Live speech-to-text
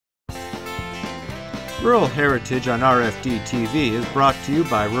Rural Heritage on RFD TV is brought to you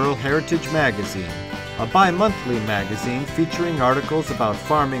by Rural Heritage Magazine, a bi-monthly magazine featuring articles about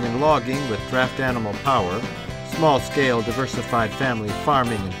farming and logging with draft animal power, small-scale diversified family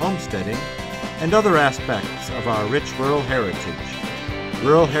farming and homesteading, and other aspects of our rich rural heritage.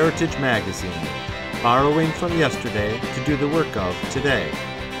 Rural Heritage Magazine, borrowing from yesterday to do the work of today.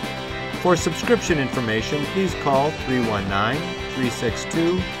 For subscription information, please call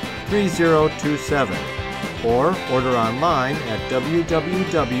 319-362-3027 or order online at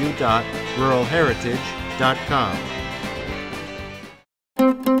www.ruralheritage.com.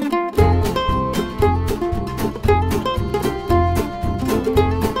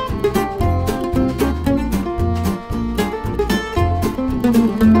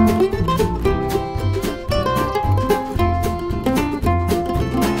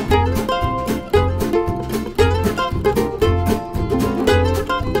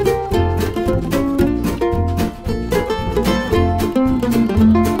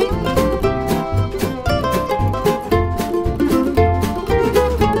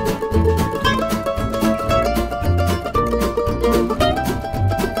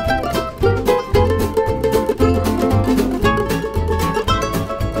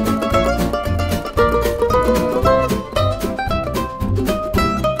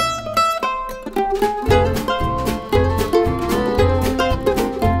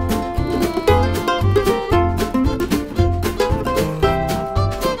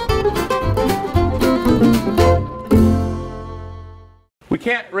 We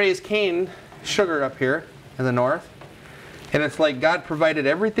can't raise cane sugar up here in the north, and it's like God provided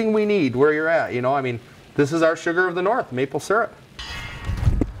everything we need where you're at, you know. I mean, this is our sugar of the north, maple syrup.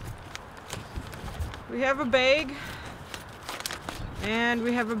 We have a bag, and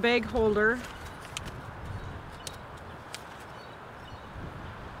we have a bag holder.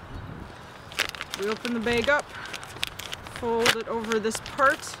 We open the bag up, fold it over this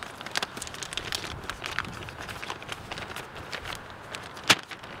part.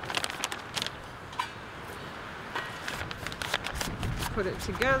 Put it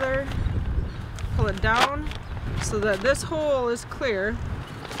together, pull it down so that this hole is clear.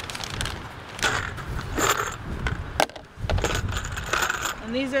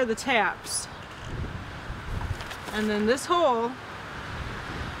 And these are the taps. And then this hole,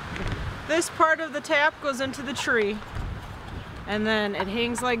 this part of the tap goes into the tree, and then it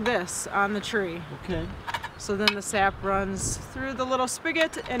hangs like this on the tree. Okay. So then the sap runs through the little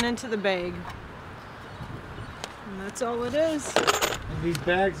spigot and into the bag. And that's all it is. And these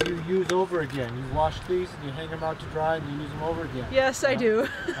bags you use over again. You wash these and you hang them out to dry and you use them over again. Yes, I do.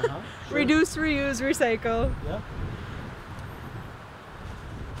 Sure. Reduce, reuse, recycle. Yep.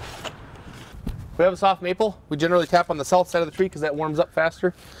 We have a soft maple. We generally tap on the south side of the tree because that warms up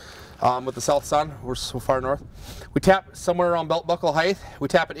faster with the south sun. We're so far north. We tap somewhere around belt buckle height. We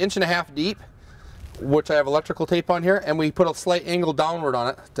tap 1.5 inches deep, which I have electrical tape on here, and we put a slight angle downward on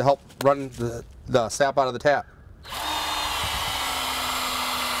it to help run the sap out of the tap.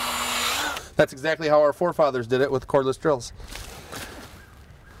 That's exactly how our forefathers did it with cordless drills.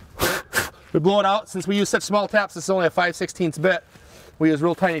 We blow it out. Since we use such small taps, this is only a 5/16 bit. We use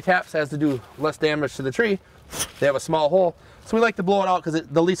real tiny taps as to do less damage to the tree. They have a small hole, so we like to blow it out because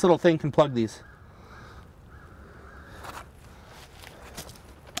the least little thing can plug these.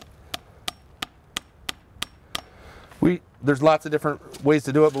 There's lots of different ways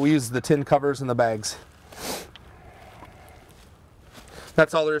to do it, but we use the tin covers and the bags.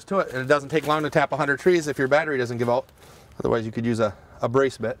 That's all there is to it, and it doesn't take long to tap 100 trees if your battery doesn't give out. Otherwise you could use a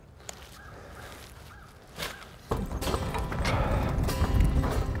brace bit.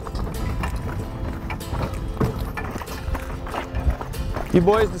 You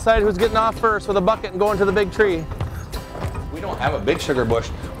boys decide who's getting off first with a bucket and going to the big tree. We don't have a big sugar bush.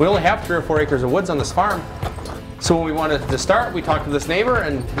 We only have 3 or 4 acres of woods on this farm. So when we wanted to start, we talked to this neighbor,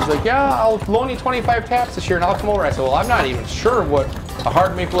 and he's like, yeah, I'll loan you 25 taps this year and I'll come over. I said, well, I'm not even sure what a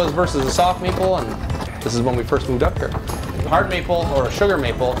hard maple is versus a soft maple, and this is when we first moved up here. Hard maple or a sugar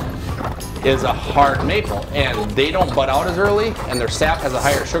maple is a hard maple, and they don't bud out as early, and their sap has a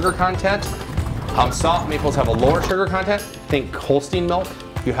higher sugar content. Soft maples have a lower sugar content. Think Holstein milk.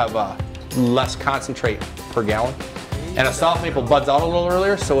 You have less concentrate per gallon. And a soft maple buds out a little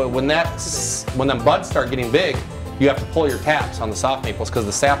earlier, so when them buds start getting big, you have to pull your taps on the soft maples because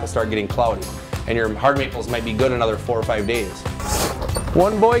the sap will start getting cloudy. And your hard maples might be good another 4 or 5 days.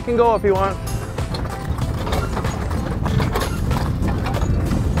 One boy can go if you want.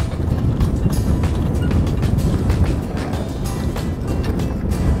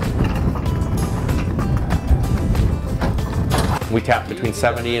 We tap between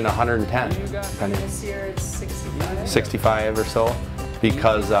 70 and 110, depending. This year it's 65. 65 or so,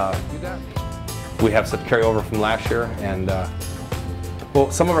 because we have some carryover from last year, and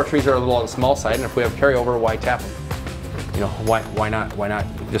well, some of our trees are a little on the small side, and if we have carryover, why tap them? You know, why not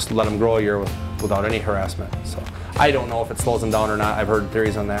just let them grow a year without any harassment? So I don't know if it slows them down or not. I've heard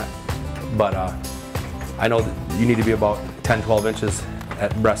theories on that, but I know that you need to be about 10-12 inches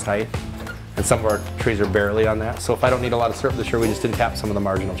at breast height, and some of our trees are barely on that. So if I don't need a lot of syrup this year, we just didn't tap some of the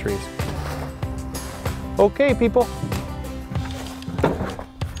marginal trees. Okay, people.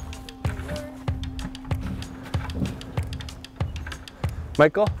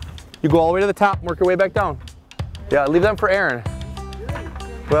 Michael, you go all the way to the top and work your way back down. Yeah, leave them for Aaron.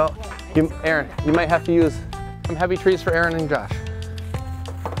 Well, Aaron, you might have to use some heavy trees for Aaron and Josh.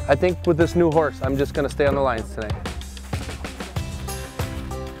 I think with this new horse, I'm just gonna stay on the lines tonight.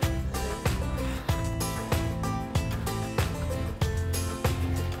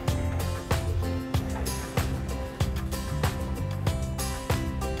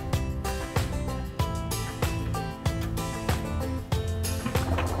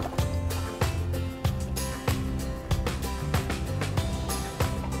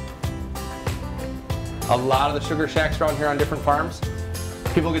 A lot of the sugar shacks around here on different farms,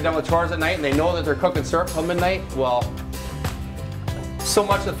 people get done with chores at night and they know that they're cooking syrup till midnight. Well, so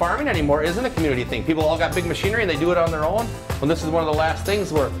much of farming anymore isn't a community thing. People all got big machinery and they do it on their own. Well, this is one of the last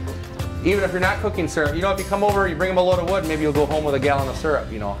things where even if you're not cooking syrup, you know, if you come over, you bring them a load of wood, maybe you'll go home with a gallon of syrup,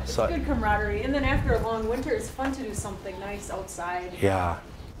 you know. So good camaraderie, and then after a long winter, it's fun to do something nice outside. Yeah.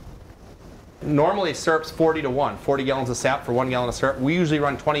 Normally syrup's 40 to 1, 40 gallons of sap for 1 gallon of syrup. We usually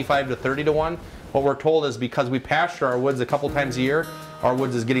run 25 to 30 to 1. What we're told is because we pasture our woods a couple times a year, our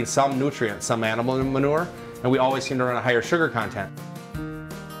woods is getting some nutrients, some animal manure, and we always seem to run a higher sugar content.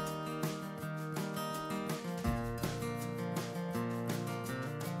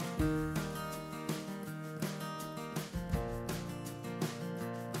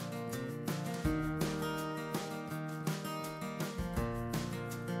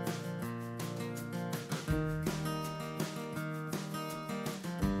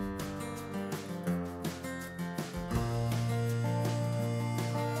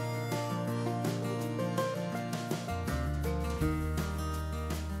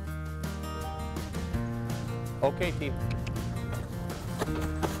 Okay, team.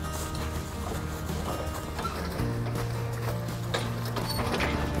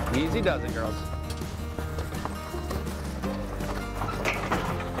 Easy does it, girls.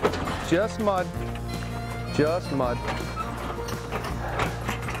 Just mud. Just mud.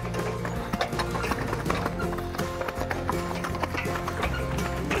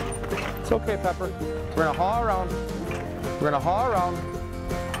 It's okay, Pepper. We're gonna haul around. We're gonna haul around.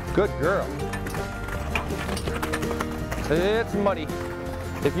 Good girl. It's muddy.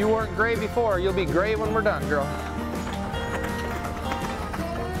 If you weren't gray before, you'll be gray when we're done, girl.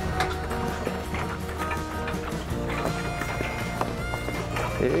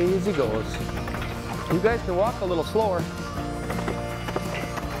 Easy goes. You guys can walk a little slower.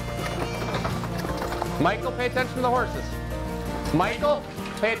 Michael, pay attention to the horses. Michael,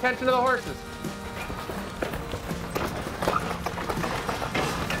 pay attention to the horses.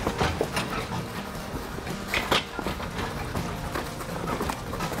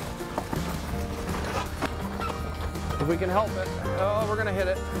 If we can help it. Oh, we're gonna hit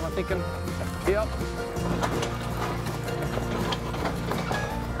it. I'm thinking, yep.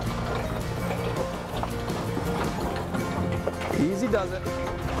 Easy does it.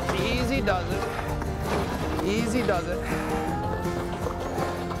 Easy does it. Easy does it.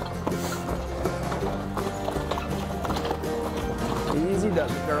 Easy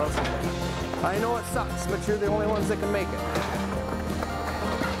does it, girls. I know it sucks, but you're the only ones that can make it.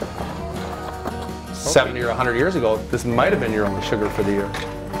 70 or 100 years ago, this might have been your only sugar for the year.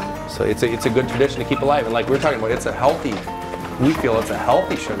 So it's a good tradition to keep alive. And like we were talking about, it's a healthy, we feel it's a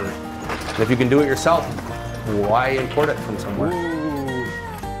healthy sugar. And if you can do it yourself, why import it from somewhere? Ooh.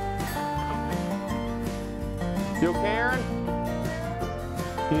 You okay, Aaron?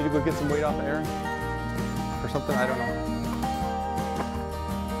 You need to go get some weight off of Aaron? Or something? I don't know.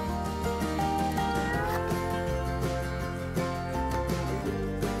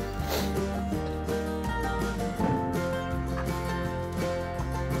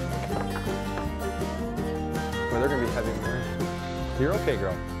 They're gonna be heavy. You're okay,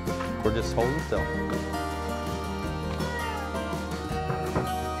 girl. We're just holding still.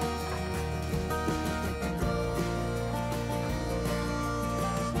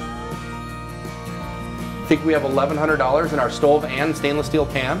 I think we have $1,100 in our stove and stainless steel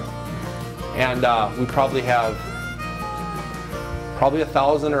pan, and we probably have probably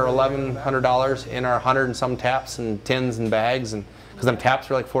 $1,000 or $1,100 in our 100 and some taps and tins and bags, and because them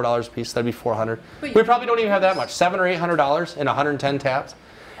taps are like $4 a piece, that'd be $400. We probably don't even have that much, $700 or $800 in 110 taps,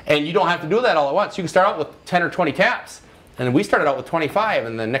 and you don't have to do that all at once. You can start out with 10 or 20 taps, and we started out with 25,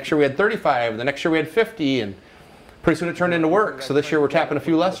 and then next year we had 35, and the next year we had 50, and pretty soon it turned into work. So this year we're tapping a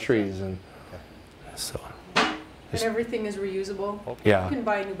few less trees, and so. And everything is reusable? Yeah. You can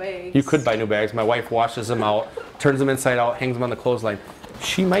buy new bags. You could buy new bags. My wife washes them out, turns them inside out, hangs them on the clothesline.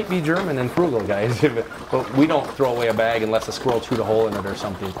 She might be German and frugal, guys, but we don't throw away a bag unless a squirrel chewed a hole in it or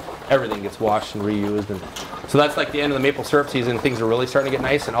something. Everything gets washed and reused. And so that's like the end of the maple syrup season. Things are really starting to get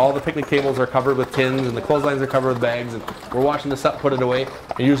nice, and all the picnic tables are covered with tins, and the clotheslines are covered with bags, and we're washing this up, put it away.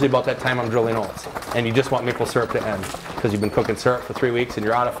 And usually about that time I'm drilling oats. And you just want maple syrup to end because you've been cooking syrup for 3 weeks and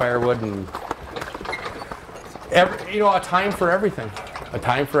you're out of firewood, and a time for everything. A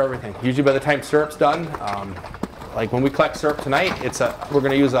time for everything. Usually by the time syrup's done, like when we collect syrup tonight, we're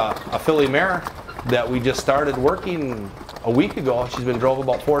going to use a filly mare that we just started working a week ago. She's been drove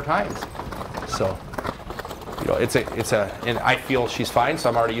about 4 times. So, and I feel she's fine, so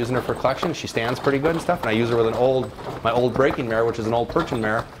I'm already using her for collection. She stands pretty good and stuff, and I use her with my old breaking mare, which is an old perching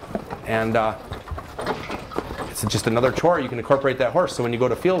mare, and it's just another chore. You can incorporate that horse. So when you go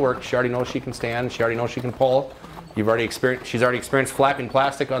to field work, she already knows she can stand. She already knows she can pull. She's already experienced flapping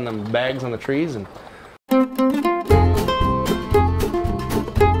plastic on the bags on the trees, and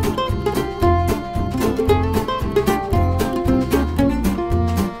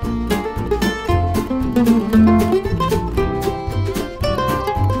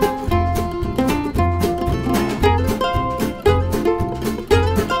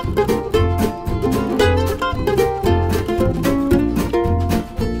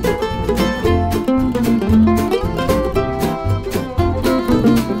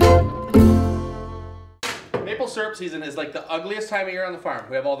season is like the ugliest time of year on the farm.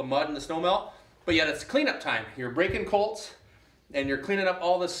 We have all the mud and the snow melt, but yet it's cleanup time. You're breaking colts and you're cleaning up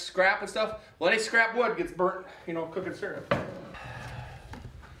all this scrap and stuff. Well, any scrap wood gets burnt, cooking syrup. Go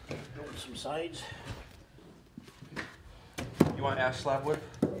with some sides. You want ash slab wood?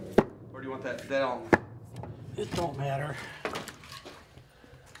 Or do you want that elm? It don't matter.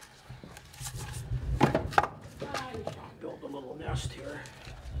 Build a little nest here.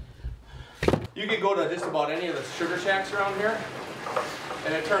 You can go to just about any of the sugar shacks around here,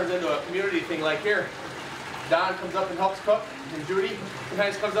 and it turns into a community thing like here. Don comes up and helps cook, and Judy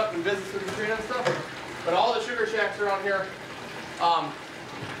sometimes comes up and visits with Katrina and stuff. But all the sugar shacks around here,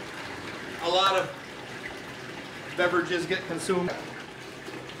 a lot of beverages get consumed.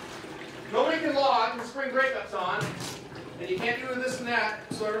 Nobody can log, the spring breakup's on, and you can't do this and that,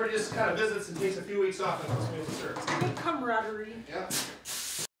 so everybody just kind of visits and takes a few weeks off and helps me with the syrup. Good camaraderie. Yeah.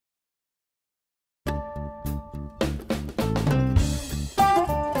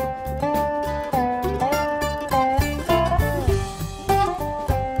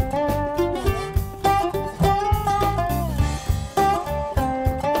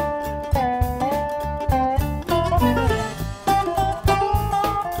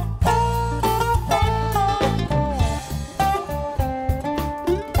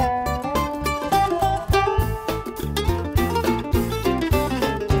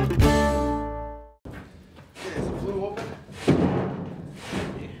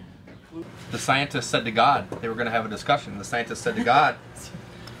 The scientists said to God, they were going to have a discussion. The scientists said to God,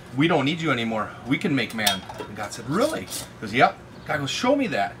 we don't need you anymore. We can make man. And God said, really? He goes, yep. God goes, show me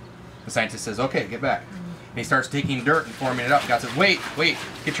that. The scientist says, okay, get back. And he starts taking dirt and forming it up. God said, wait,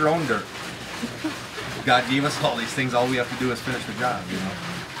 get your own dirt. God gave us all these things. All we have to do is finish the job,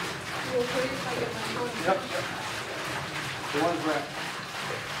 Yep. The one's wrapped.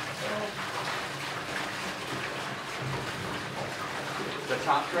 The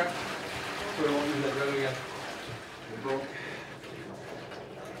top strap. So we won't use that rug again. It broke.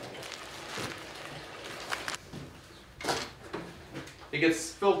 It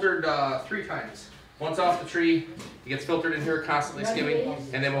gets filtered 3 times. Once off the tree, it gets filtered in here, constantly skimming,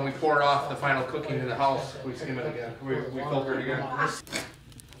 and then when we pour it off the final cooking in the house, we skim it again. We filter it again.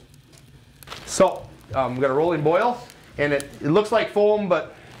 So, we've got a rolling boil, and it looks like foam,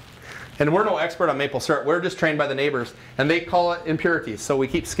 and we're no expert on maple syrup. We're just trained by the neighbors, and they call it impurities. So we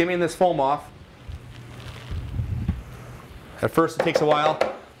keep skimming this foam off. At first it takes a while,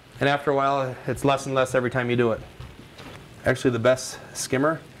 and after a while it's less and less every time you do it. Actually, the best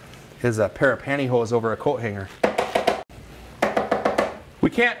skimmer is a pair of pantyhose over a coat hanger.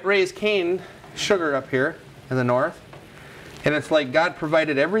 We can't raise cane sugar up here in the north, and it's like God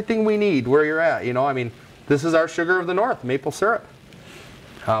provided everything we need where you're at. I mean, this is our sugar of the north, maple syrup.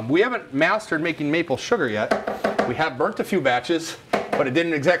 We haven't mastered making maple sugar yet. We have burnt a few batches, but it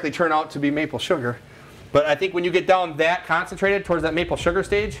didn't exactly turn out to be maple sugar. But I think when you get down that concentrated towards that maple sugar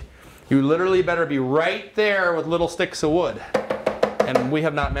stage, you literally better be right there with little sticks of wood. And we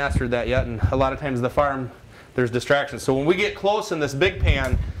have not mastered that yet, and a lot of times the farm, there's distractions. So when we get close in this big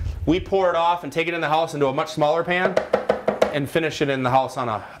pan, we pour it off and take it in the house into a much smaller pan and finish it in the house on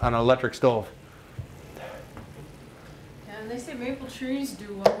an electric stove. And they say maple trees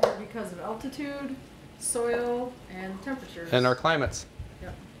do well because of altitude, soil, and temperatures. And our climates.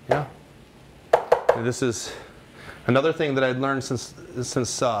 Yep. Yeah. And this is another thing that I'd learned since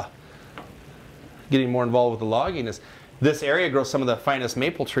getting more involved with the logging is this area grows some of the finest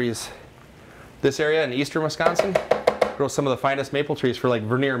maple trees. This area in eastern Wisconsin grows some of the finest maple trees for like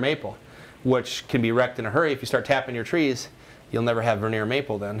veneer maple, which can be wrecked in a hurry. If you start tapping your trees, you'll never have veneer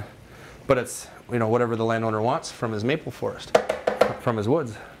maple then. But it's, you know, whatever the landowner wants from his maple forest, from his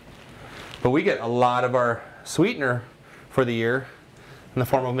woods. But we get a lot of our sweetener for the year in the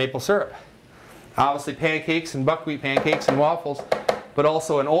form of maple syrup. Obviously pancakes and buckwheat pancakes and waffles, but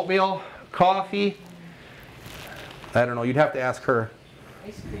also in oatmeal, coffee. I don't know, you'd have to ask her.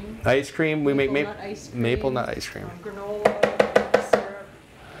 Ice cream. Ice cream, we make Maple nut ice cream. Granola, syrup.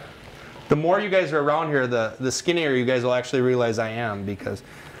 The more you guys are around here, the skinnier you guys will actually realize I am, because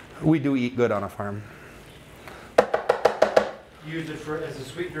we do eat good on a farm. Use it as a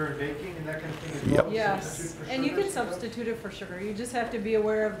sweetener in baking and that kind of thing as Yep. well? Yes, and you can substitute it for sugar. You just have to be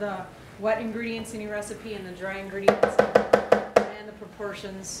aware of the wet ingredients in your recipe and the dry ingredients and the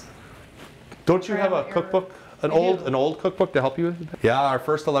proportions. Don't you have a cookbook, an old cookbook to help you with that? Yeah, our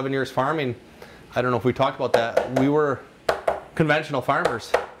first 11 years farming, I don't know if we talked about that, we were conventional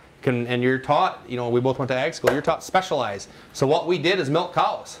farmers. And you're taught, you know, we both went to ag school, you're taught specialize. So what we did is milk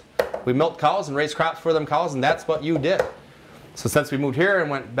cows. We milked cows and raised crops for them cows, and that's what you did. So since we moved here and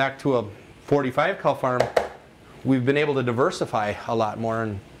went back to a 45 cow farm, we've been able to diversify a lot more.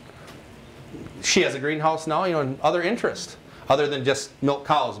 And she has a greenhouse now, you know, and other interests, other than just milk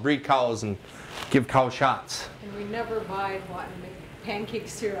cows, breed cows, and give cows shots. And we never buy what and make pancake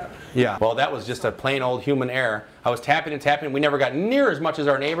syrup. Yeah, well, that was just a plain old human error. I was tapping and tapping, and we never got near as much as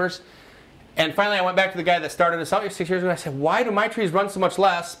our neighbors. And finally I went back to the guy that started us out 6 years ago, and I said, why do my trees run so much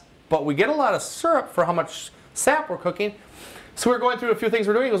less, but we get a lot of syrup for how much sap we're cooking? So we're going through a few things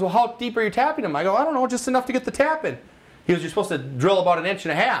we're doing. He goes, well, how deep are you tapping them? I go, I don't know, just enough to get the tap in. He goes, you're supposed to drill about 1.5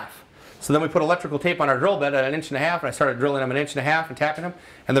 inches. So then we put electrical tape on our drill bit at 1.5 inches, and I started drilling them 1.5 inches and tapping them.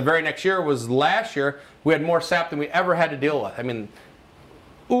 And the very next year was last year, we had more sap than we ever had to deal with. I mean,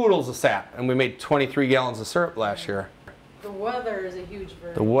 oodles of sap, and we made 23 gallons of syrup last year. The weather is a huge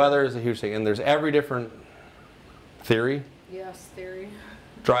variable. The weather is a huge thing, and there's every different theory. Yes, theory.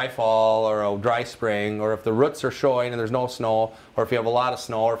 Dry fall or a dry spring, or if the roots are showing and there's no snow, or if you have a lot of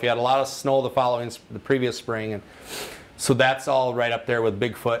snow, or if you had a lot of snow the previous spring. And so that's all right up there with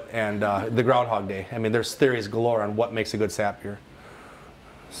Bigfoot and the Groundhog Day. I mean, there's theories galore on what makes a good sap year.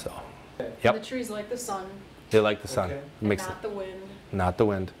 So, yep. The trees like the sun. They like the sun. Okay. It makes Not the wind. Not the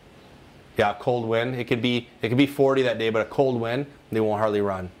wind. Yeah, cold wind. It could be 40 that day, but a cold wind, they won't hardly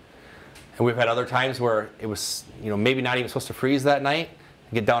run. And we've had other times where it was, you know, maybe not even supposed to freeze that night.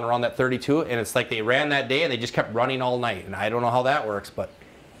 Get down around that 32, and it's like they ran that day and they just kept running all night. And I don't know how that works, but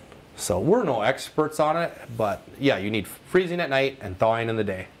so we're no experts on it. But yeah, you need freezing at night and thawing in the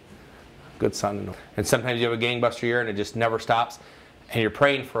day. Good sun. And sometimes you have a gangbuster year and it just never stops, and you're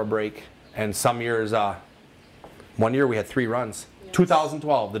praying for a break. And some years, one year we had 3 runs. Yes.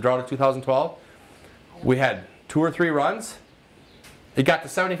 2012, the drought of 2012, we had 2 or 3 runs. It got to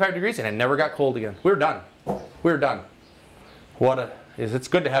 75 degrees and it never got cold again. We were done. We were done. It's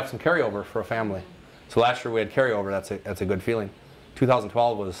good to have some carryover for a family. So last year we had carryover. That's a good feeling.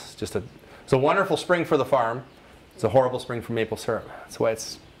 2012 was just it's a wonderful spring for the farm. It's a horrible spring for maple syrup. That's why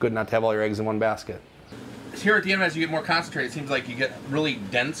it's good not to have all your eggs in one basket. Here at the end, as you get more concentrated, it seems like you get really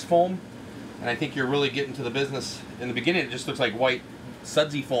dense foam, and I think you're really getting to the business. In the beginning, it just looks like white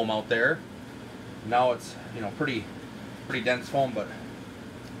sudsy foam out there. Now it's, you know, pretty dense foam, but.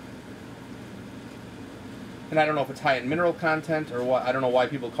 And I don't know if it's high in mineral content or what. I don't know why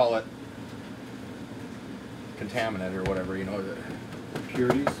people call it contaminant or whatever, you know,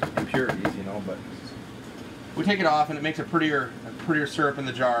 impurities, you know. But we take it off, and it makes a prettier syrup in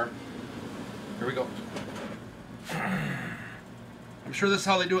the jar. Here we go. I'm sure this is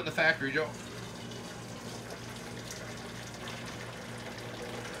how they do it in the factory, Joe.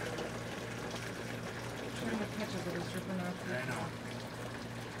 I know.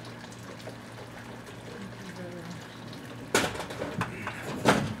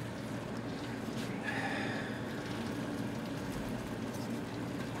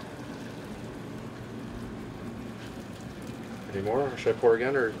 Any more? Or should I pour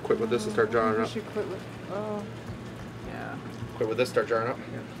again, or quit with this and start jarring We up? should quit with, oh, yeah. Quit with this, start jarring up?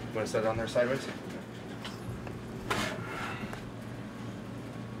 Yeah. Want to set it on there sideways?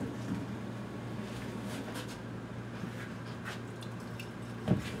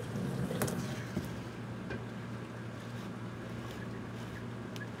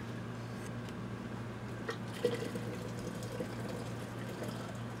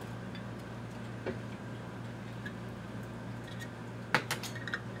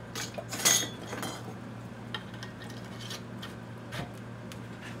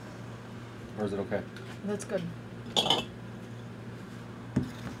 Or is it okay? That's good.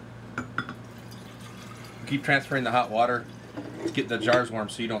 Keep transferring the hot water to get the jars warm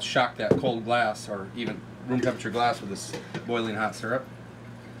so you don't shock that cold glass or even room temperature glass with this boiling hot syrup.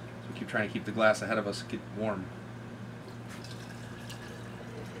 So keep trying to keep the glass ahead of us get warm.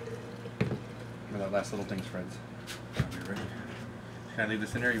 Remember that last little thing, Fred's. Ready? Can I leave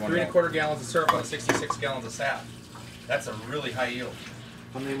this in here? You want 3 1/4 gallons of syrup on 66 gallons of sap. That's a really high yield.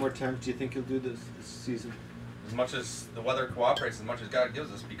 How many more times do you think you'll do this season? As much as the weather cooperates, as much as God gives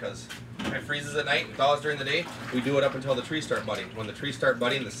us, because if it freezes at night and thaws during the day, we do it up until the trees start budding. When the trees start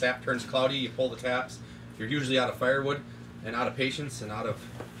budding, the sap turns cloudy, you pull the taps, you're usually out of firewood and out of patience and out of,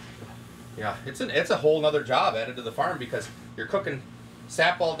 yeah, it's a whole nother job added to the farm because you're cooking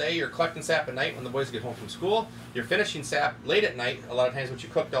sap all day, you're collecting sap at night when the boys get home from school, you're finishing sap late at night, a lot of times what you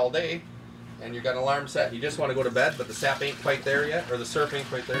cooked all day, and you got an alarm set. You just want to go to bed, but the sap ain't quite there yet, or the syrup ain't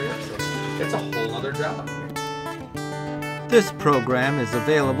quite there yet, so it's a whole other job. This program is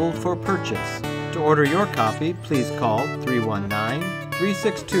available for purchase. To order your copy, please call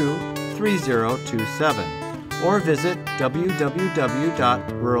 319-362-3027 or visit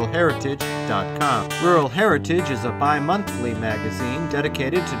www.ruralheritage.com. Rural Heritage is a bi-monthly magazine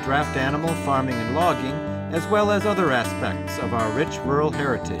dedicated to draft animal farming and logging, as well as other aspects of our rich rural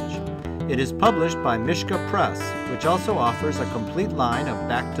heritage. It is published by Mishka Press, which also offers a complete line of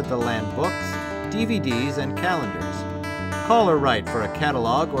back-to-the-land books, DVDs, and calendars. Call or write for a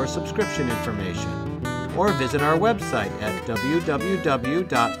catalog or subscription information, or visit our website at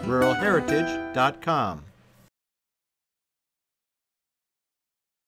www.ruralheritage.com.